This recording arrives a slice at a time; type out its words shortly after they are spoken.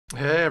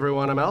Hey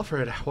everyone, I'm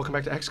Alfred. Welcome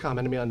back to XCOM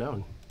Enemy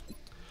Unknown.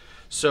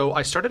 So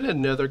I started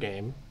another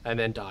game and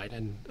then died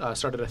and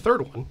started a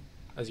third one,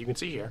 as you can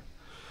see here.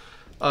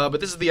 But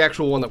this is the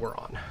actual one that we're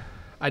on.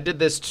 I did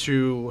this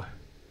to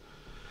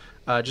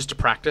just to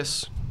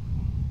practice.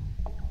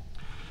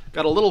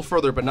 Got a little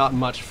further, but not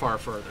much far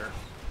further.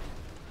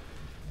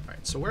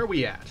 Alright, so where are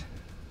we at?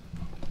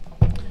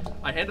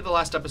 I ended the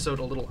last episode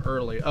a little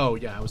early. Oh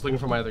yeah, I was looking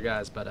for my other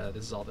guys, but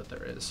this is all that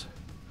there is.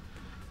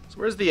 So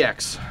where's the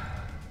X?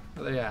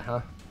 Where are they at,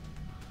 huh?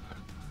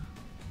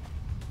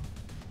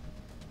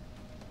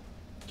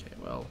 Okay,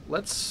 well,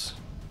 let's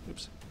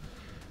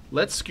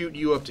scoot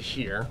you up to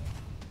here.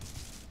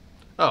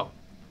 Oh.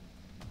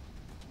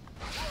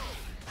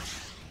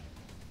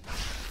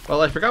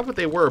 Well, I forgot what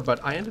they were,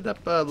 but I ended up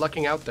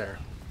lucking out there.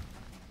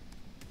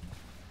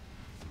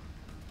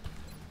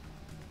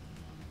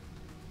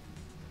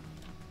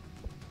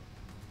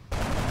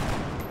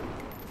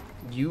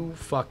 You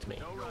fucked me.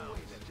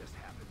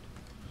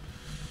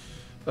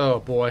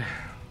 Oh boy.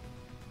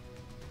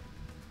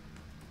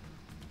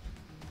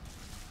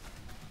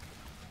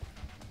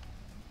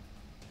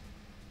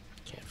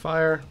 Can't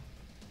fire.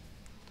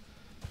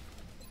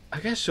 I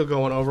guess she'll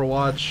go on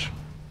Overwatch.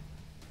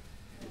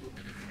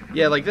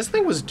 Yeah, like this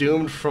thing was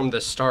doomed from the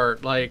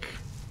start. Like,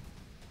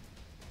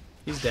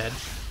 he's dead.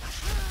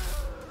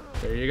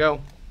 There you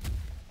go.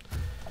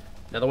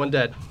 Another one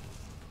dead.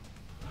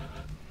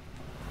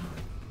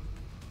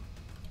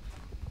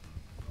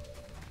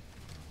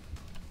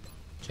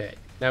 Okay,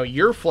 now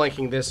you're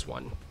flanking this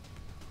one.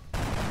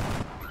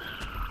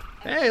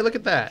 Hey, look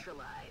at that.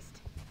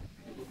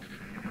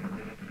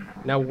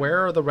 Now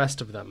where are the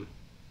rest of them?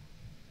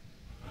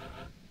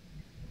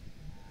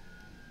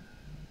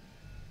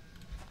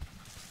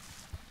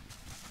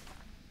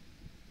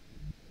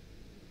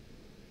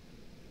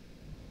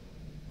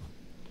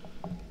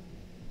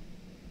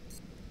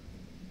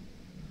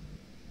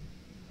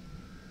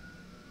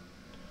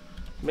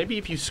 Maybe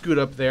if you scoot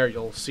up there,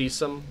 you'll see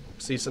some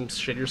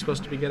shit you're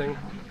supposed to be getting.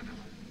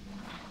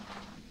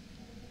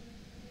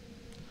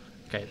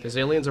 Okay, there's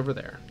aliens over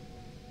there.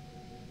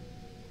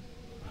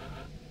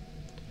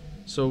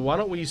 So why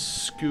don't we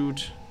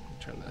scoot...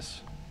 Turn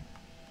this.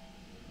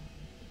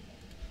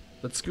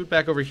 Let's scoot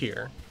back over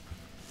here.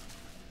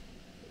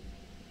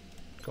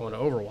 Go into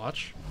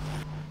Overwatch.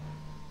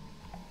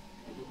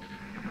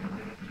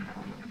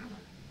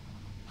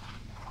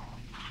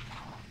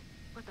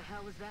 What the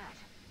hell was that?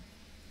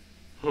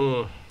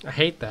 I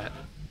hate that.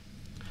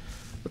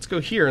 Let's go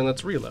here and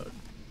let's reload.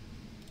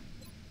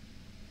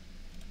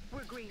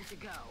 We're green to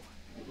go.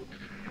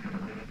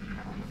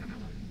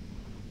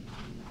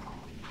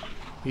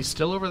 He's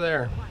still over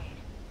there. Quiet.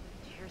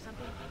 Did you hear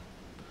something?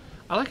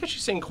 I like how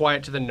she's saying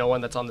quiet to the no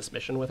one that's on this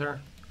mission with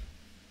her.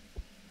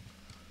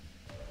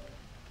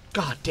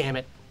 God damn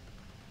it.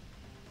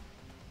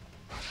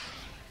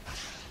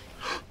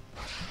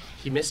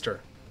 He missed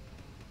her.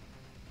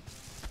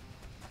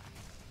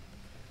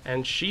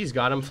 And she's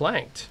got him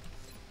flanked.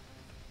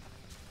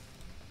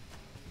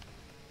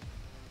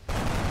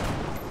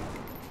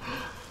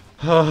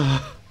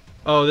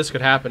 Oh, this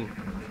could happen.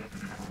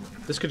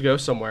 This could go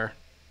somewhere.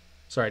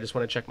 Sorry, I just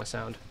want to check my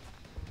sound.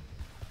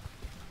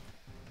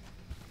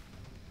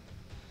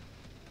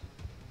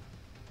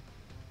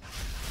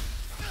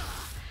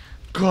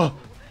 Gah.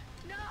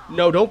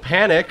 No, don't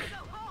panic.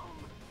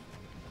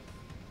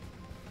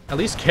 At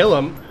least kill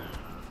him.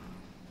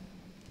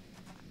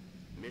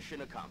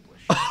 Mission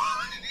accomplished.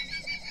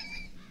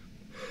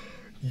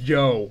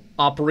 Yo,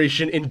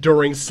 Operation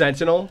Enduring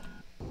Sentinel.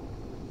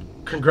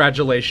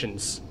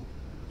 Congratulations.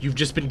 You've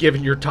just been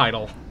given your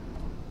title.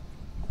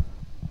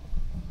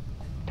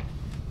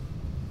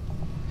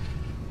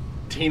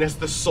 Tina's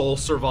the sole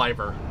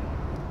survivor.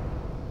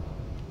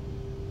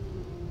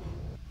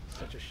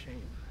 Such a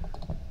shame.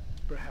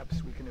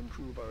 Perhaps we can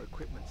improve our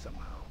equipment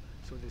somehow,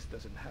 so this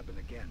doesn't happen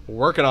again.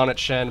 Working on it,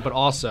 Shen, but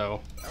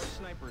also, Our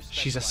snipers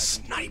she's a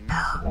specialize in doing sniper.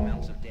 massive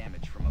amounts of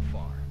damage from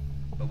afar,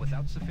 but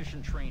without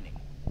sufficient training,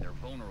 they're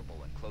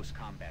vulnerable in close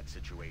combat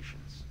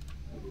situations.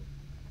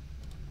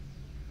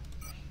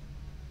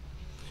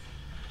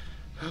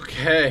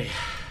 Okay.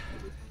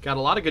 Got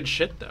a lot of good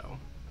shit, though.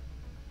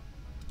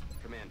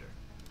 Commander,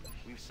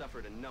 we've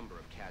suffered a number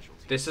of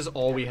casualties. This is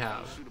all we Haven't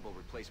found have. suitable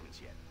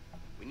replacements yet.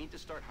 We need to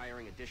start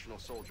hiring additional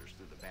soldiers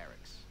through the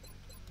barracks.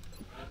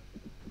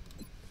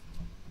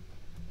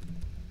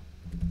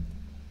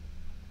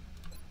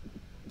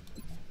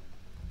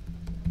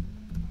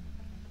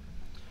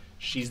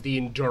 She's the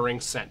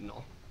Enduring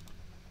Sentinel.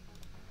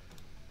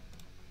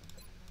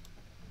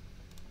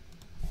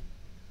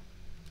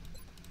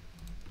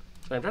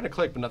 Sorry, I'm trying to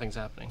click, but nothing's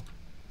happening.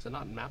 Is it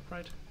not mapped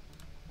right?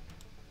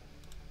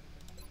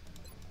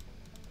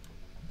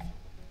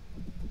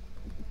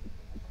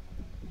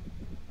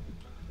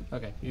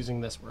 Okay,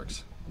 using this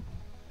works.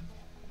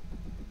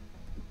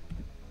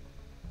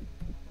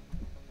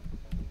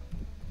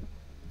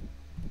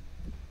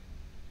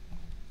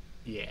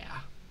 Yeah.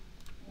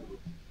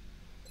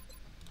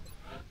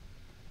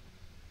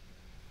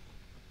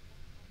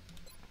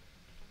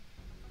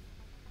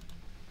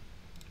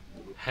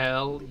 Hell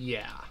Well,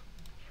 yeah.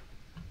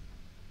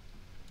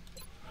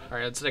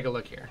 Alright, let's take a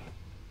look here.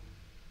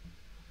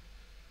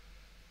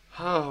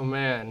 Oh,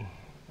 man.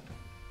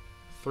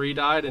 3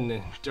 died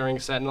in during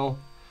Sentinel.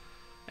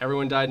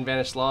 Everyone died in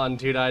Vanished Law, and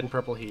 2 died in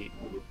Purple Heat.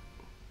 And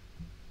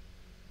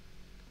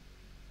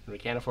we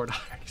can't afford to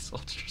hire any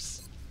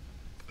soldiers.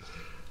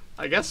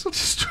 I guess we'll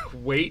just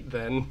wait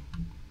then.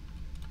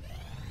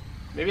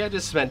 Maybe I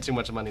just spent too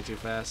much money too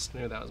fast.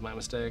 Maybe that was my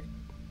mistake.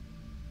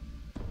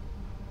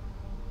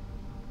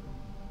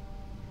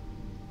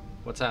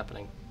 What's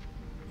happening?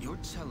 You're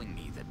telling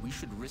me that we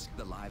should risk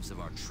the lives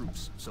of our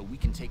troops so we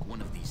can take one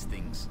of these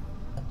things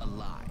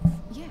alive?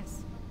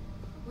 Yes.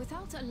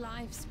 Without a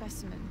live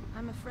specimen,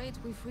 I'm afraid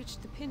we've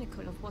reached the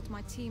pinnacle of what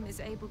my team is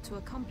able to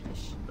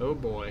accomplish. Oh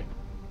boy.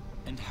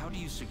 And how do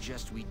you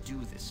suggest we do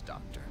this,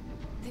 Doctor?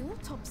 The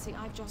autopsy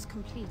I've just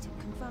completed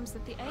confirms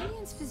that the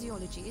alien's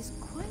physiology is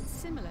quite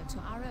similar to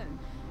our own.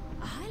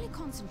 A highly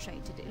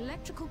concentrated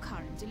electrical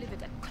current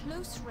delivered at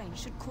close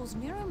range should cause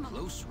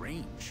Close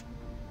range?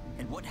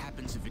 And what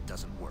happens if it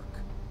doesn't work?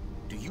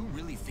 Do you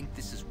really think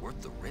this is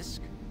worth the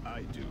risk?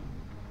 I do.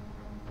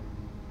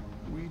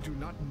 We do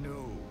not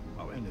know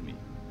our enemy.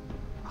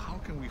 How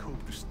can we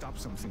hope to stop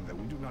something that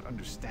we do not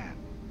understand?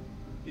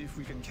 If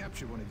we can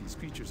capture one of these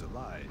creatures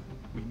alive,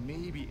 we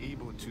may be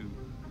able to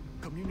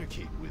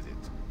communicate with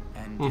it.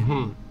 And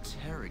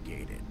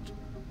interrogate it.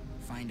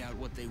 Find out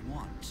what they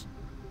want.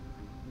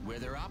 Where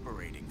they're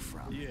operating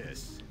from.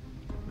 Yes.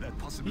 That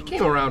possibility He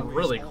came around outweighs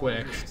really all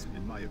quick. risks,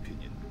 in my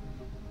opinion.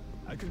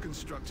 I can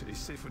construct a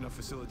safe enough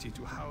facility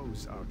to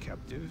house our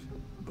captive,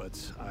 but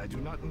I do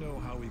not know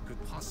how we could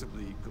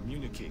possibly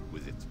communicate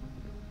with it.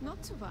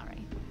 Not to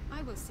worry.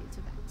 I will see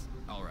to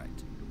that. All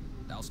right.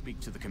 I'll speak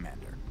to the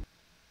commander.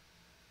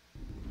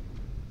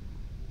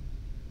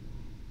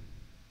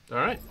 All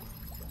right.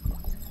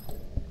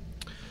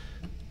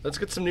 Let's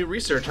get some new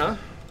research, huh?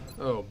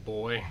 Oh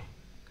boy.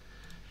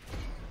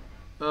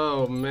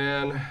 Oh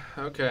man.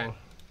 Okay.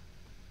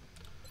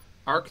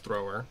 Arc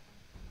thrower.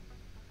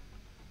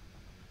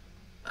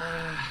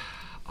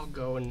 I'll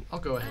go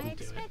ahead I and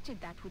do it.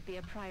 expected that would be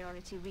a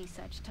priority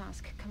research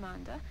task,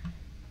 Commander.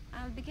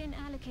 I'll begin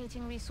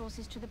allocating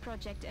resources to the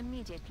project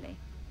immediately.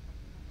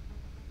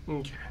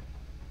 Okay.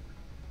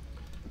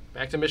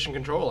 Back to mission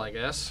control, I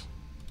guess.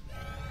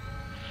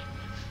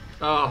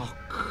 Oh,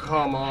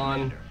 come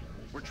on.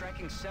 We're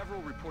tracking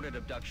several reported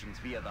abductions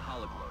via the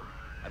hologlobe.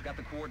 I've got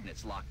the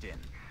coordinates locked in.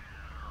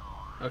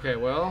 Okay,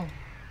 well,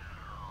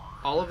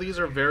 all of these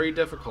are very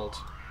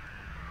difficult.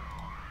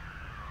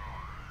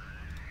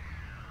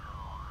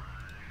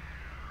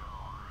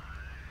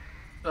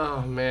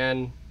 Oh,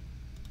 man.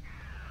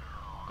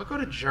 I'll go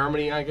to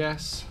Germany, I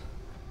guess.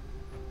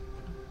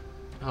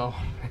 Oh,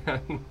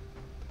 man.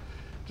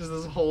 Just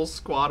this whole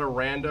squad of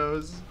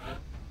randos.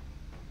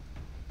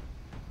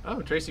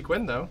 Oh, Tracy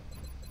Quinn, though.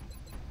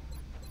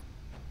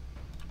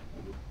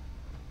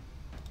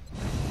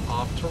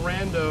 Off to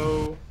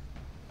Rando.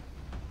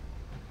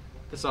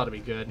 This ought to be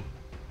good.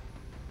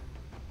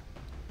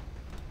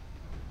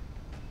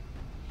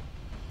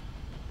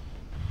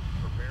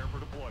 Prepare for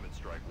deployment,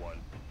 Strike One.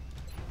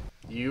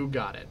 You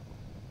got it.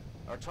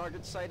 Our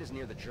target site is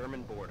near the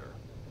German border.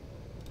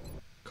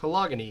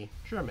 Cologne,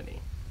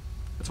 Germany.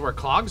 That's where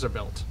clogs are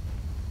built.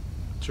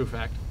 True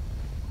fact.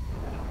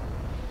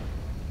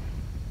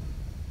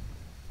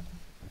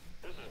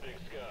 This is Big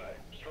Sky.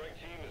 Strike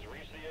team has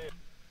reached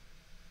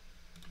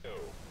the AO.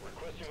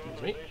 Requesting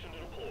Excuse me. authorization to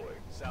deploy.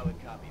 Solid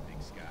copy,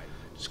 Big Sky.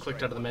 Just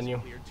clicked out of the menu.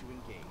 Cleared to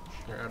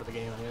engage. Or out of the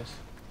game, I guess.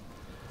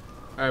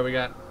 Alright, we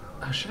got...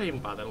 Oh, should I even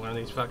bother to learn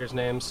these fuckers'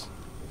 names?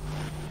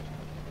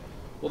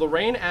 Will the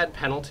rain add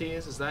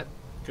penalties? Is that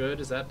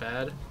good? Is that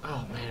bad?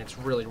 Oh man, it's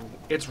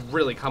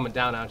really coming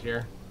down out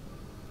here.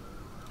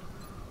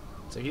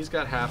 So he's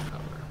got half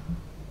cover.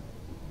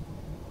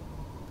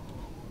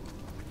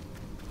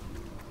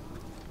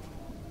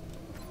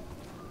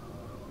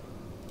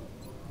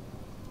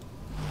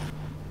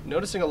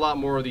 Noticing a lot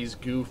more of these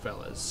goo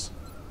fellas.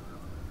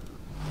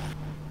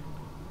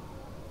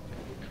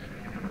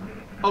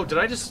 Oh, did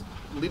I just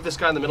leave this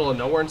guy in the middle of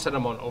nowhere and set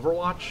him on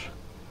Overwatch?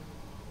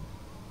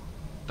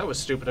 That was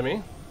stupid of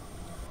me.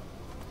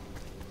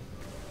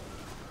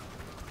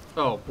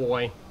 Oh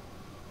boy.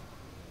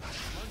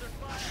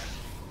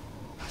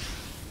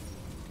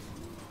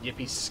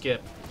 Yippee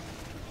skip.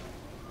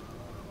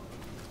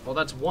 Well,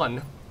 that's one.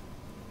 Can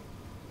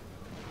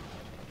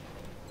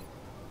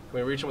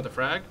we reach him with a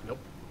frag? Nope.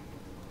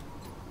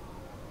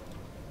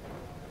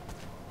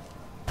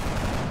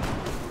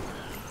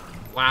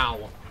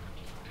 Wow.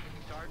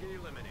 Target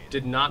eliminated.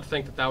 Did not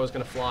think that that was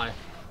gonna fly.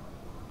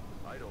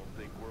 I don't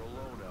think we're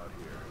alone out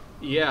here.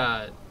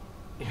 Yeah.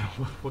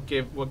 What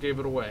gave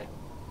it away?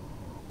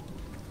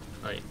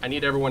 Alright, I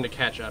need everyone to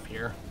catch up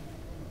here.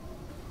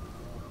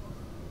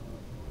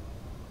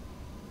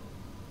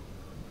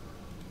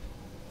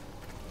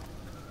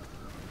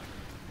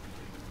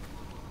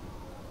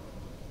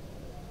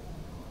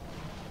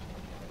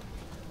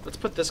 Let's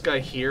put this guy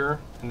here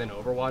and then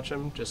overwatch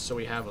him, just so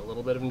we have a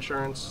little bit of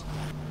insurance.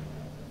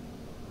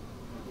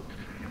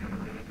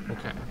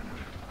 Okay.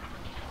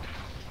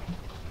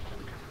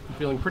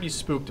 feeling pretty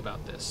spooked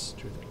about this,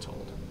 truth be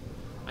told.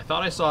 I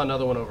thought I saw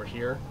another one over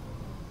here.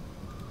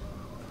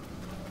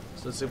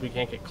 So let's see if we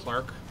can't get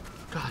Clark.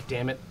 God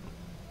damn it.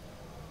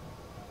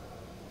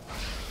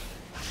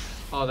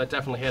 Oh, that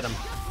definitely hit him.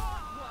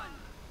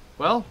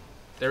 Well,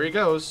 there he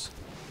goes.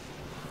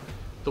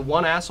 The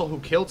one asshole who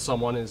killed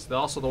someone is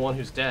also the one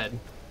who's dead.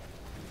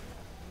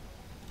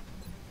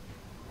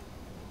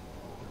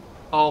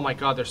 Oh my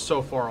god, they're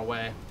so far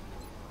away.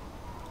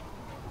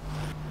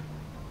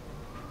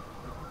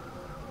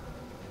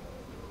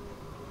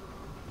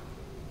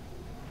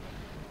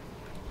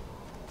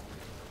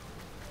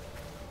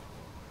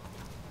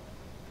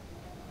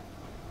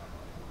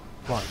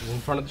 Come on, she's in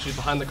front of, she's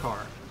behind the car.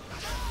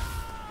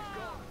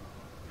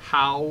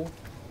 How?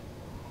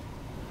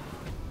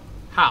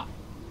 How?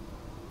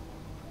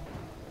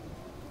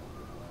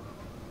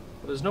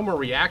 Well, there's no more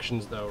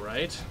reactions though,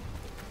 right?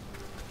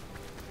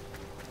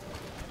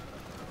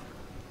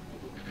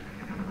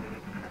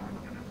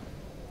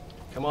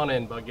 Come on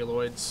in,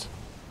 Buguloids.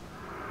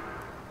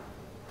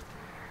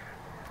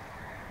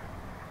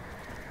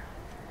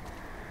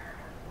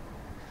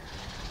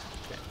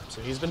 Okay,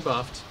 so he's been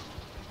buffed.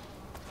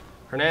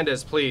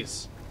 Hernandez,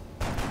 please.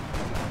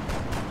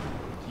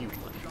 You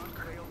buddy.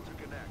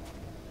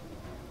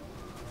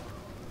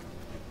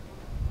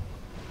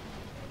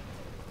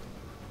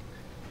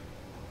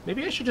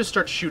 Maybe I should just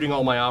start shooting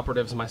all my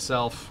operatives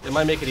myself. It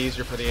might make it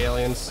easier for the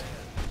aliens.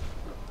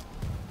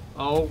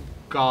 Oh,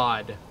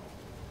 God.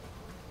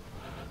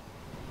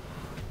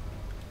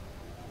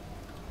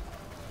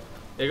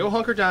 Yeah, go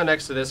hunker down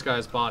next to this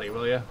guy's body,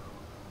 will ya?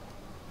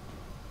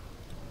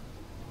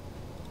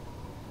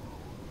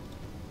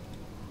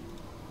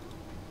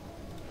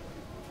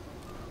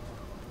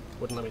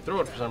 Wouldn't let me throw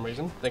it for some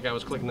reason. I think I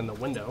was clicking in the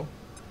window.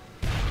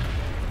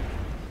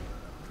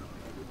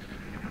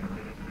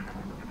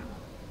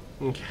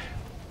 Okay.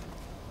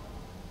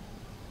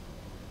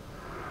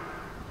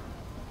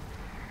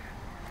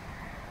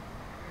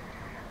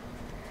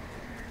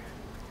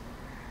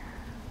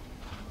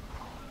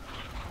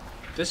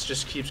 This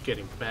just keeps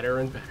getting better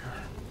and better.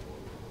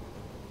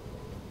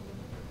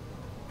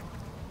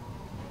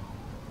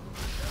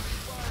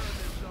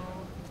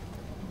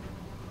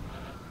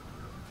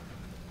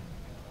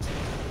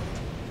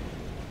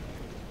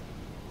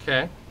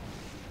 Okay.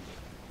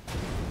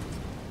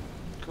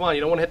 Come on,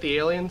 you don't want to hit the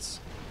aliens?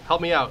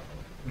 Help me out.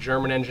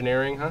 German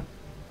engineering, huh?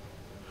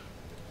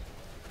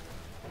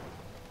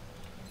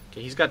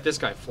 Okay, he's got this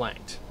guy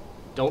flanked.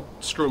 Don't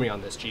screw me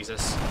on this,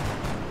 Jesus.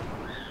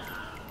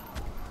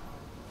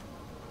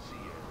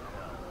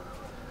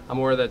 I'm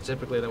aware that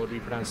typically that would be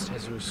pronounced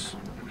Jesus.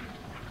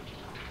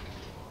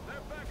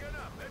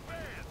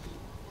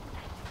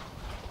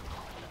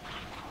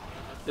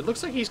 It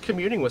looks like he's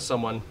communing with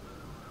someone.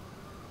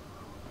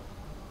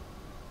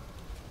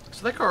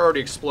 So that car already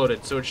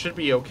exploded, so it should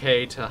be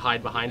okay to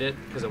hide behind it,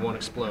 because it won't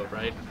explode,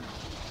 right?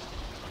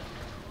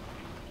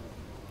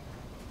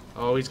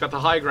 Oh, he's got the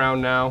high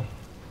ground now.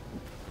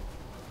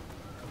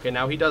 Okay,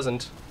 now he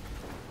doesn't.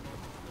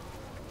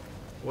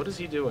 What is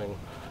he doing?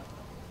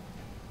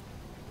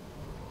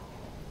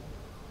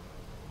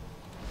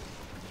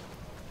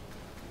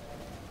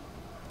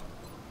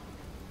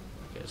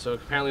 Okay, so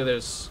apparently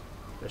there's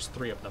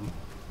three of them.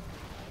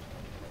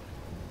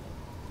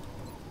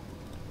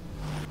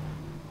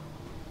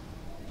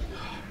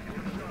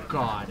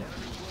 God,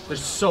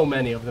 there's so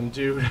many of them,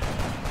 dude.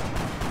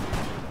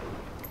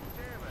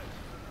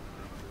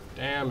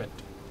 Damn it.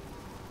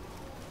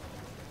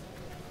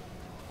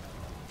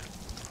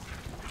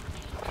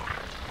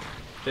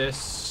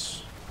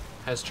 This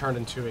has turned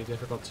into a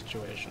difficult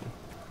situation.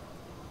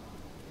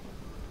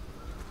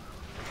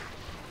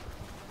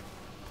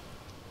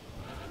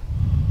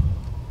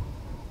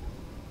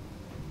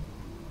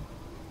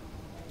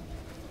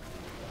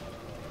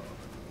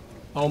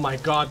 Oh my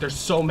god, there's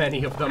so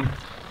many of them.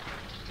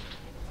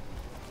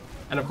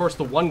 And of course,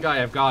 the one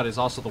guy I've got is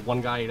also the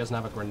one guy who doesn't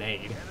have a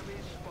grenade.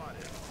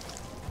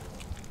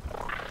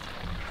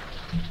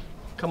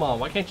 Come on,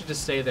 why can't you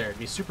just stay there? It'd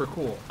be super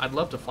cool. I'd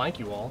love to flank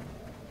you all.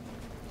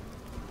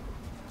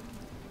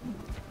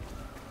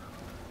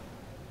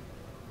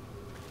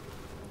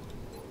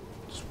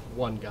 Just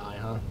one guy,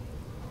 huh?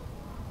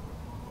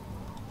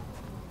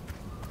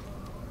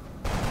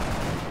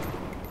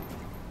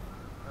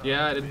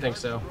 Yeah, I didn't think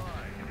so.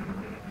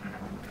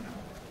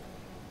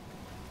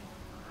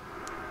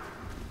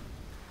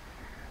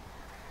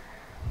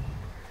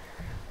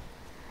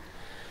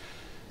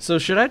 So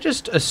should I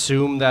just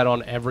assume that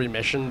on every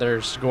mission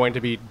there's going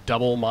to be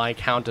double my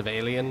count of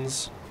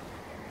aliens?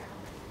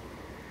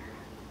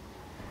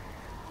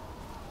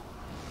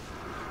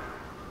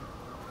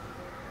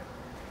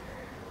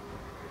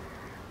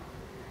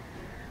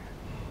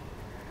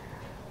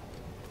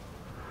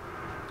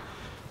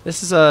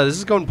 This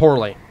is going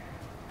poorly.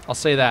 I'll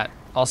say that.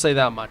 I'll say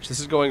that much. This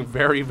is going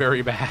very,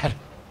 very bad.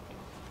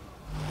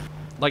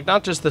 Like,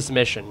 not just this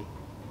mission.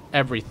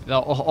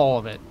 All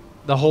of it.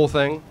 The whole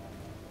thing.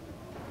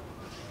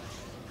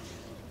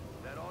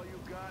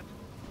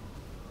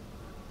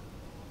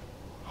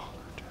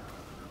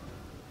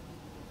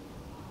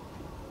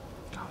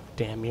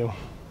 Damn you.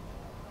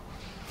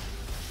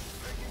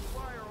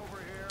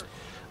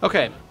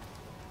 Okay.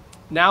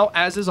 Now,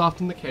 as is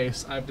often the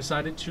case, I've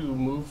decided to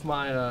move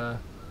my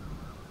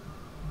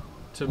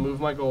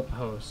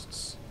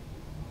goalposts.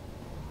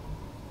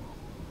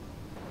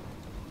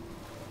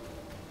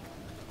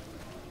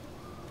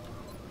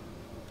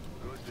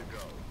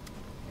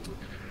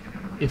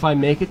 If I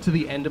make it to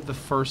the end of the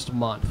first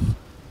month,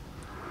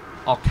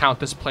 I'll count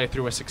this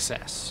playthrough a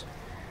success.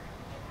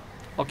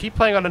 I'll keep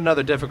playing on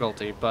another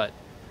difficulty, but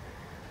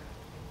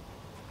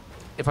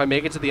if I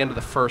make it to the end of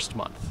the first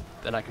month,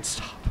 then I can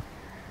stop.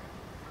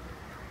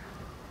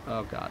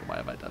 Oh god, why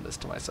have I done this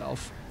to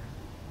myself?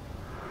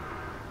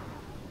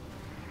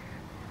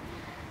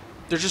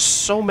 There's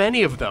just so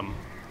many of them.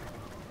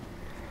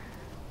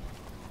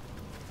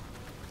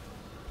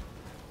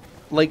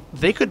 Like,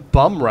 they could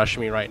bum rush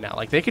me right now.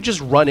 Like, they could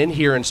just run in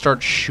here and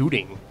start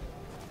shooting.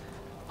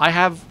 I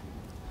have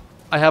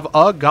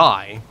a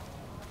guy.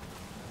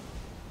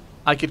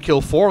 I could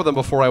kill 4 of them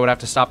before I would have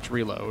to stop to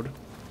reload.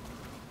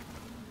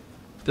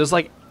 There's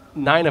like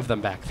 9 of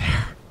them back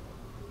there.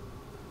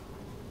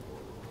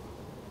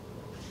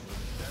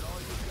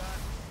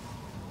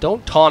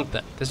 Don't taunt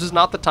them. This is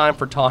not the time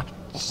for taunt.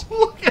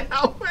 Look at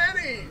how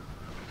many!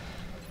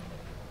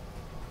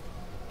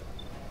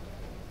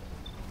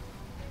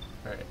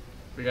 Alright.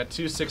 We got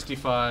 2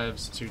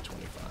 65s, 2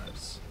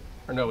 25s.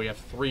 Or no, we have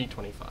 3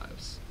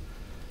 25s.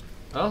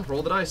 Oh,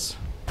 roll the dice.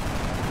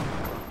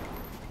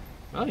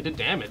 Well, he did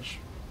damage.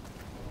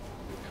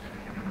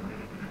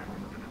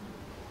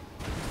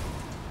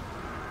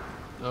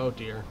 Oh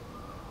dear.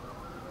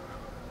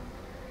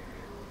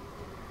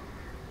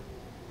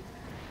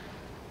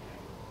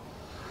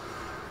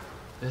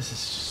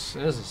 This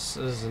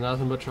is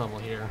nothing but trouble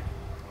here.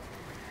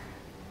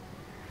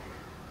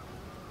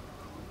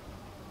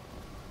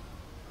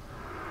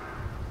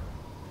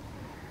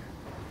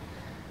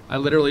 I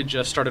literally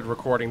just started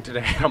recording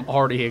today and I'm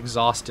already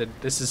exhausted.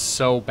 This is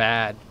so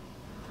bad.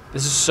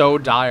 This is so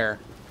dire.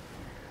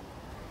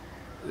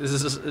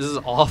 This is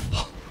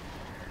awful.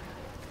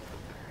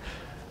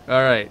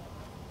 Alright.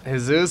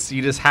 Jesus,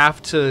 you just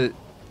have to...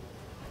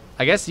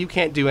 I guess you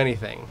can't do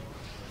anything.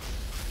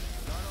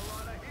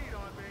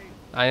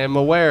 I am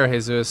aware,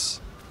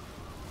 Jesus.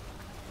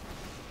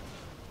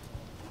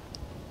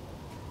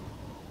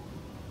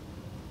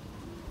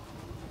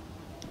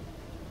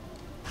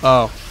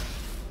 Oh.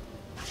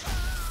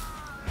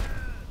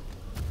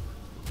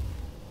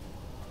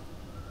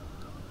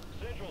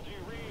 Central, do you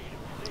read?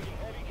 Taking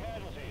heavy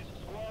casualties.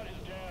 Squad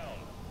is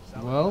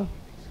down. Well.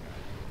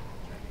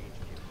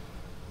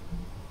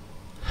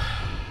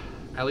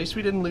 At least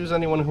we didn't lose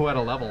anyone who had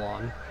a level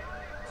on.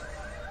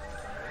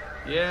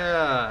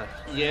 Yeah,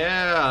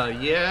 yeah,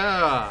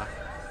 yeah.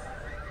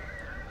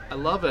 I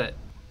love it.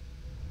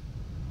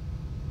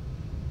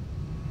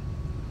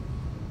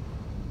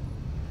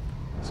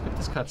 Skip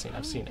this cutscene.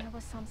 I've seen it. There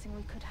was something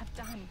we could have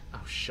done.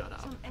 Oh, shut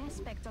up. Some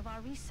aspect of our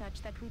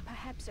research that we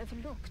perhaps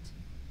overlooked.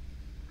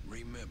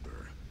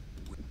 Remember,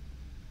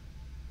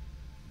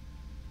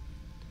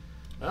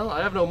 Well,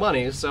 I have no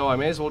money, so I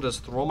may as well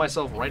just throw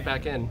myself right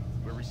back in.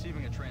 We're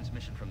receiving a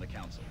transmission from the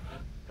Council.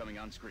 Coming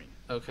on screen.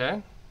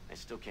 Okay. I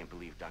still can't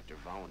believe Dr.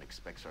 Vaughn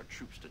expects our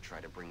troops to try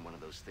to bring one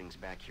of those things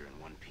back here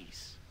in one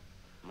piece.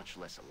 Much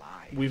less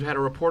alive. We've had a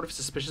report of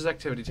suspicious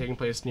activity taking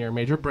place near a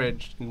major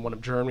bridge in one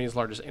of Germany's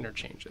largest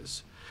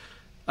interchanges.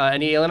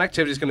 Any alien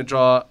activity is going to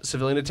draw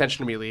civilian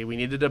attention immediately. We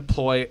need to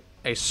deploy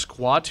a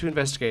squad to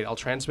investigate. I'll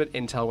transmit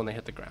intel when they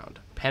hit the ground.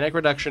 Panic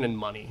reduction and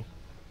money.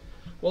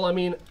 Well, I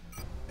mean...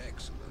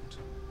 excellent.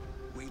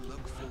 We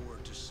look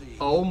forward to seeing...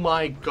 Oh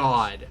my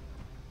god.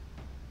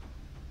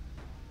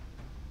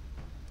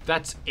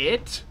 That's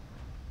it?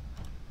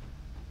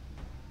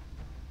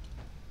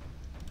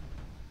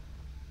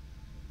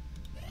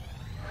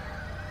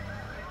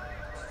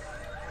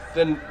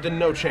 Then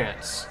no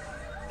chance.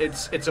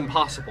 It's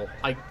impossible.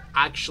 I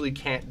actually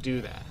can't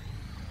do that.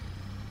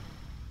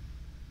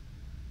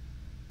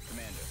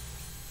 Commander,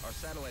 our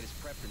satellite is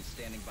prepped and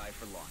standing by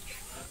for launch.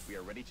 We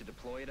are ready to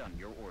deploy it on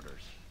your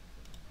orders.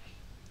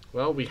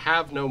 Well, we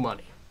have no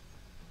money.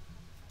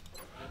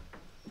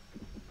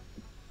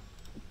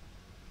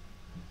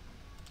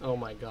 Oh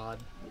my god.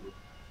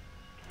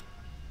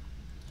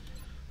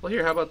 Well,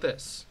 here, how about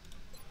this?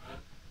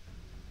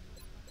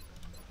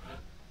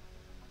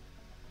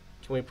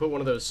 Can we put one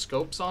of those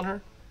scopes on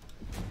her?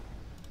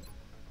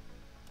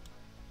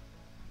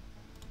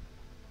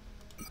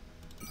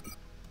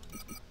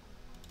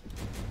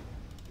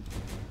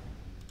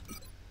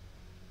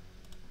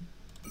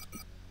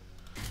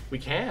 We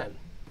can.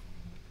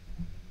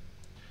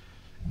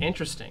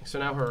 Interesting. So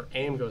now her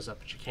aim goes up,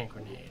 but she can't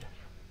grenade.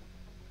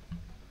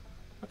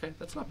 Okay,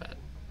 that's not bad.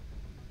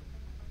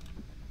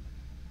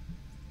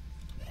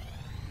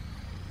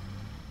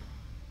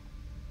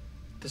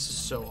 This is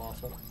so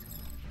awful.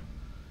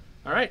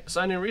 Alright,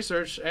 assign new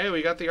research. Hey,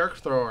 we got the arc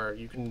thrower.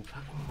 You can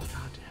fucking...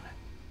 God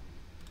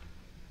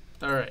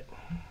damn it. Alright.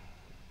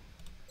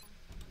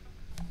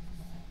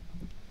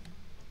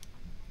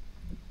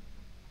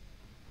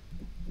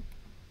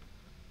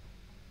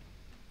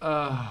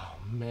 Oh,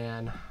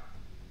 man.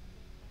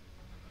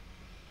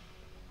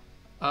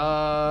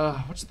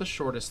 What's the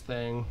shortest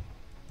thing?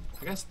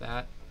 I guess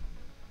that.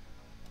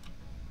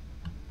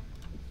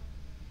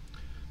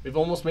 We've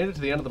almost made it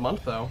to the end of the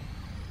month, though.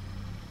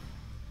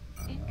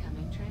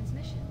 Incoming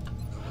transmission.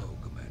 Hello,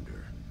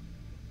 Commander.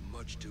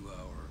 Much to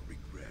our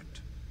regret,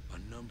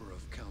 a number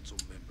of council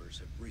members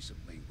have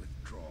recently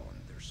withdrawn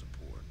their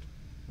support.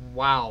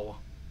 Wow.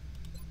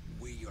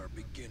 We are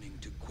beginning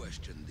to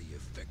question the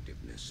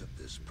effectiveness of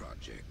this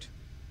project.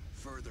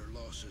 Further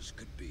losses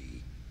could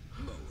be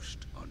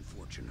most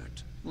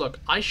unfortunate. Look,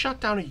 I shot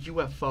down a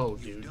UFO,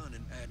 You've dude. done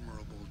an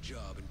admirable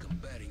job in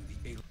combating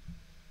the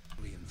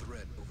alien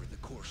threat over the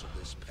course of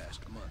this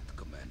past month,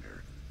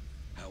 Commander.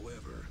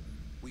 However,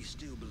 we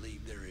still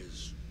believe there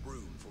is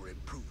room for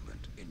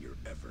improvement in your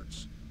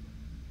efforts.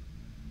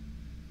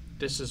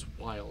 This is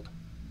wild.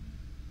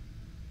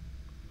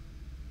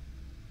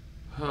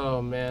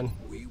 Oh, man.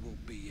 We will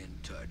be in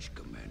touch,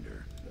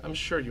 Commander. I'm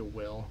sure you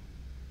will.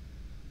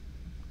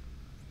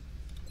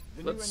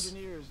 The new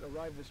engineers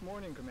arrived this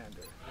morning,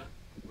 Commander.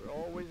 We're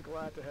always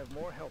glad to have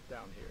more help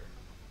down here.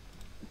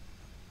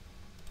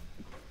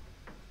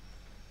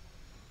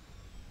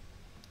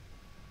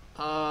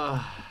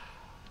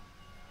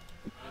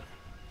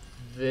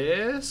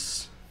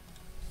 This?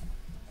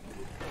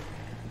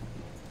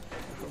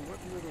 From what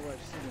little I've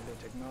seen of their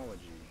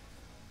technology,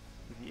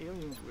 if the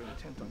aliens were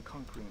intent on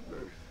conquering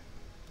Earth,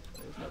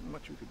 there's not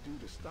much we could do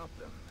to stop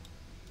them.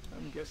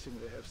 I'm guessing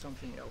they have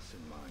something else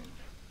in mind.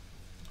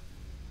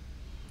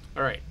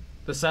 Alright.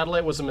 The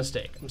satellite was a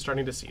mistake. I'm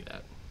starting to see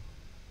that.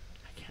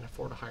 I can't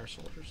afford to hire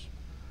soldiers.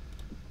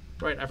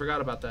 Right, I forgot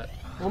about that.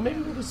 Well,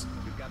 maybe we'll just...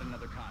 We've got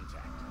another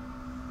contact.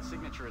 The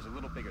signature is a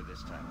little bigger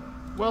this time,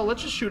 though. Well,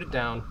 let's just shoot it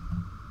down.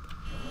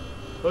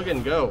 Hook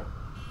and go.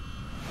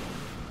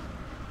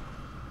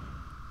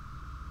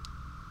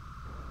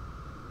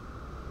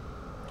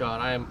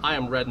 God, I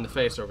am red in the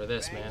face over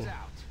this, man.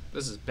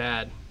 This is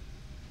bad.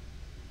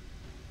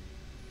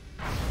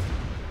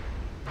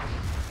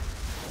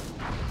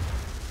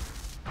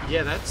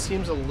 Yeah, that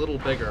seems a little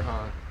bigger,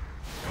 huh?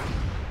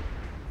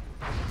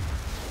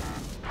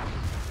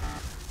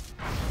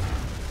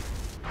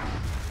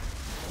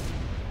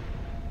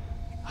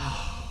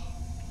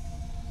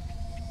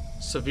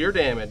 Severe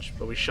damage,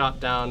 but we shot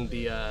down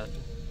the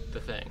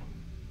thing.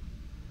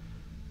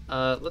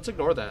 Let's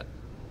ignore that.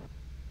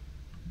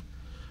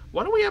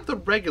 Why don't we have the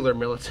regular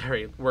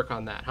military work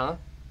on that, huh?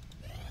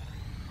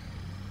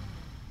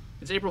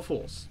 It's April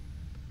Fool's.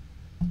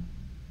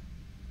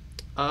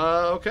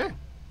 Okay.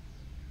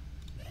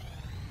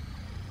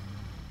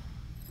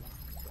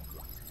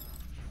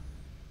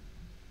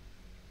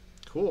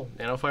 Cool.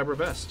 Nanofiber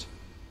vest.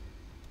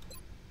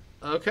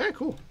 Okay,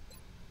 cool.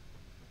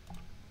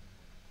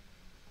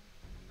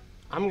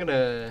 I'm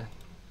gonna...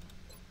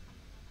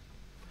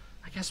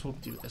 I guess we'll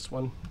do this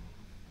one.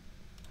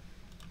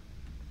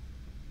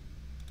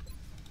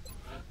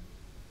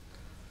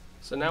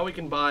 So now we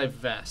can buy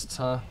vests,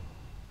 huh?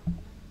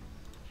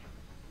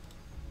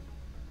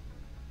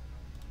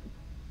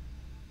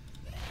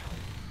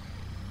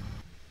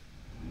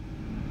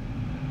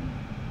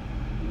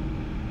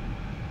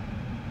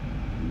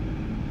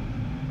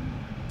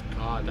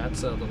 God,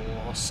 that's a little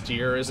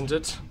austere, isn't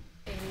it?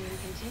 Alien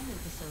containment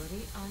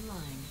facility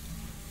online.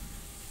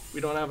 We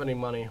don't have any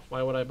money.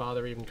 Why would I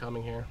bother even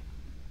coming here?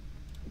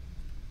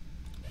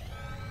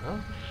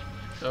 Oh,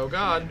 oh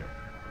God.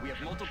 We have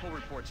multiple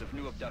reports of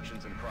new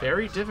abductions in progress.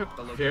 Very The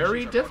locations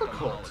very are marked on the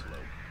difficult. hologlobe.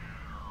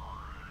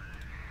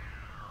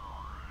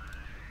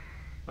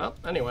 Well,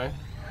 anyway.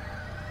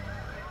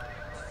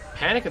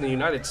 Panic in the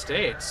United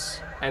States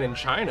and in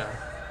China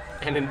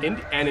and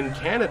in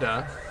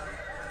Canada.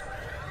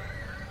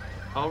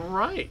 All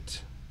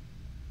right.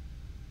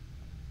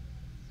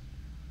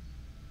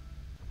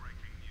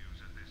 Breaking news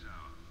at this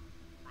hour.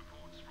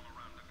 Reports from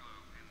around the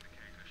globe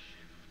indicate a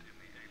shift in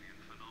the alien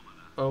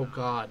phenomena Oh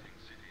God.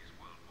 affecting cities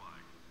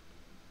worldwide.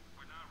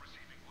 We're now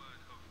receiving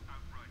word of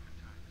outright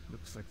attacks.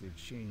 Looks like they've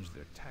changed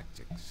their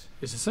tactics.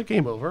 Is this a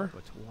game over?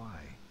 But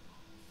why?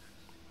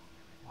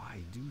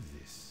 Why do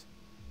this?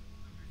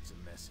 It's a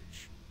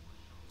message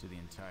to the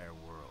entire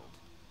world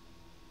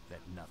that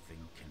nothing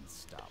can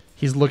stop.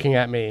 He's looking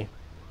at me.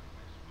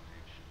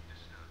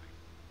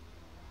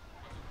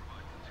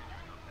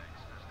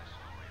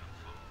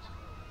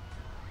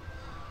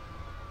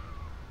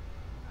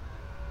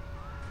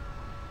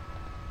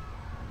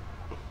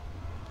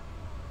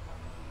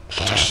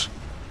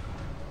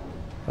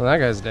 Well, that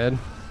guy's dead.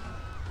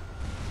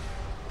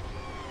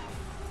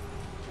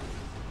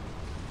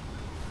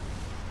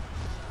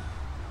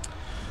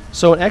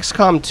 So in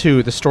XCOM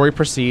 2, the story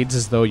proceeds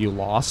as though you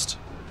lost.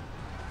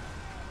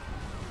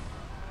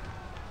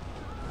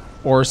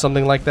 Or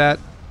something like that,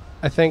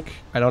 I think.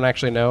 I don't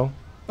actually know.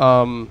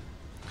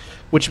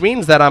 Which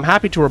means that I'm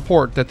happy to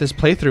report that this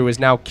playthrough is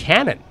now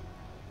canon.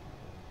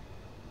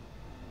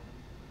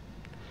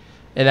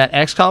 And that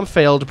XCOM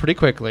failed pretty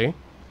quickly.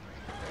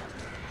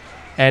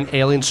 And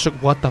aliens took...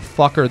 What the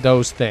fuck are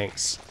those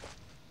things?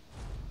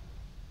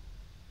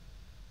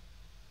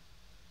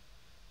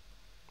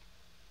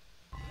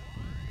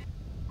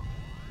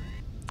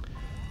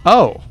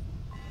 Oh.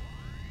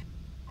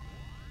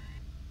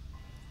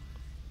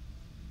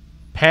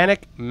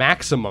 Panic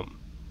maximum.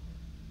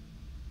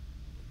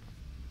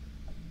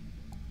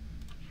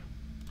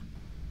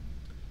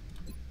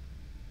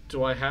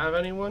 Do I have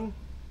anyone?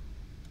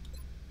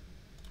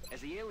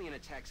 As the alien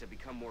attacks have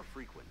become more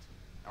frequent,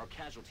 our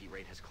casualty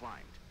rate has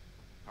climbed.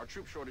 Our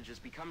troop shortage is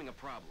becoming a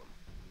problem.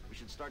 We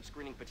should start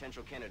screening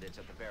potential candidates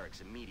at the barracks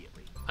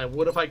immediately. I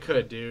would if I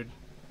could, dude.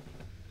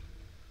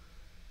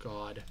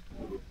 God.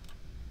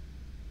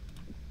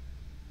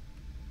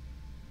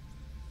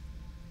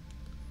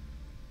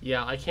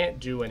 Yeah, I can't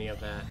do any of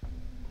that.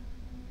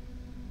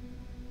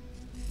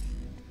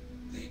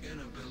 The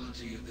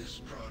inability of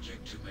this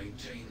project to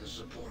maintain the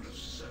support of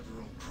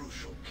several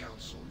crucial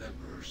council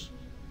members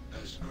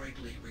has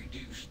greatly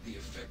reduced the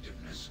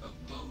effectiveness of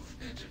both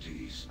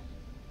entities.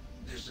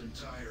 This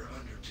entire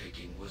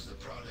undertaking was the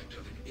product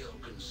of an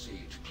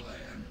ill-conceived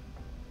plan,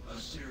 a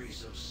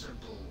series of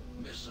simple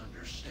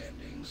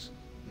misunderstandings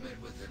met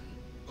with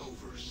an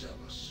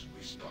overzealous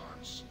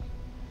response.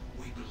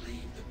 We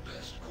believe the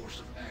best course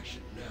of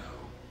action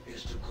now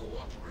is to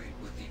cooperate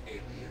with the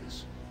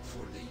aliens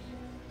for the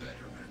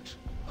betterment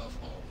of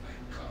all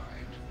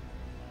mankind.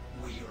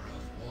 We are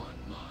of one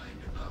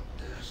mind about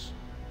this.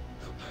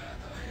 The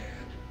path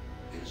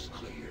ahead is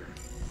clear.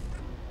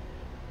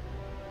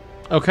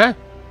 Okay.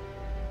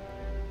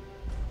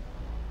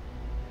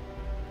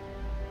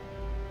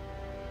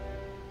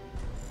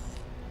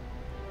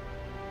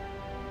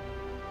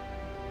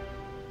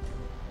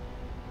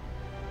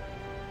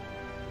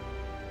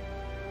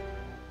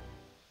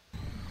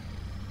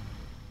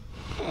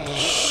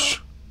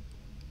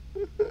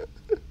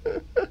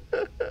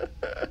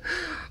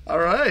 All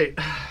right.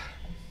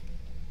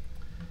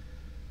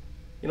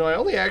 You know, I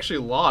only actually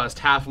lost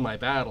half of my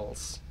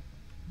battles.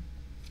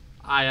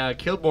 I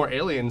killed more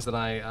aliens than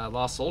I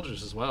lost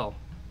soldiers as well.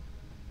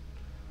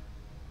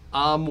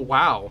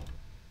 Wow.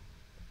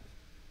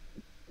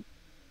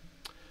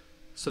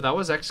 So that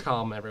was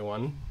XCOM,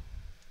 everyone.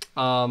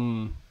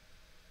 Fuck,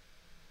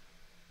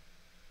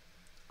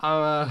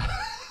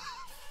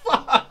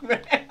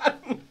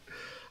 man.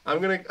 I'm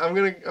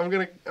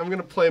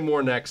gonna play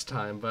more next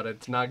time, but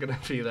it's not gonna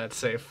be that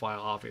save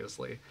file,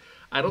 obviously.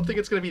 I don't think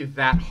it's gonna be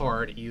that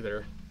hard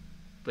either.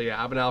 But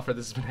yeah, I've been Alfred.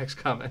 This has been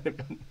XCOM.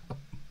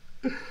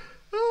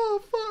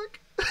 Oh fuck.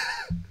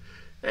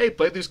 Hey,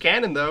 playthrough's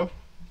canon though.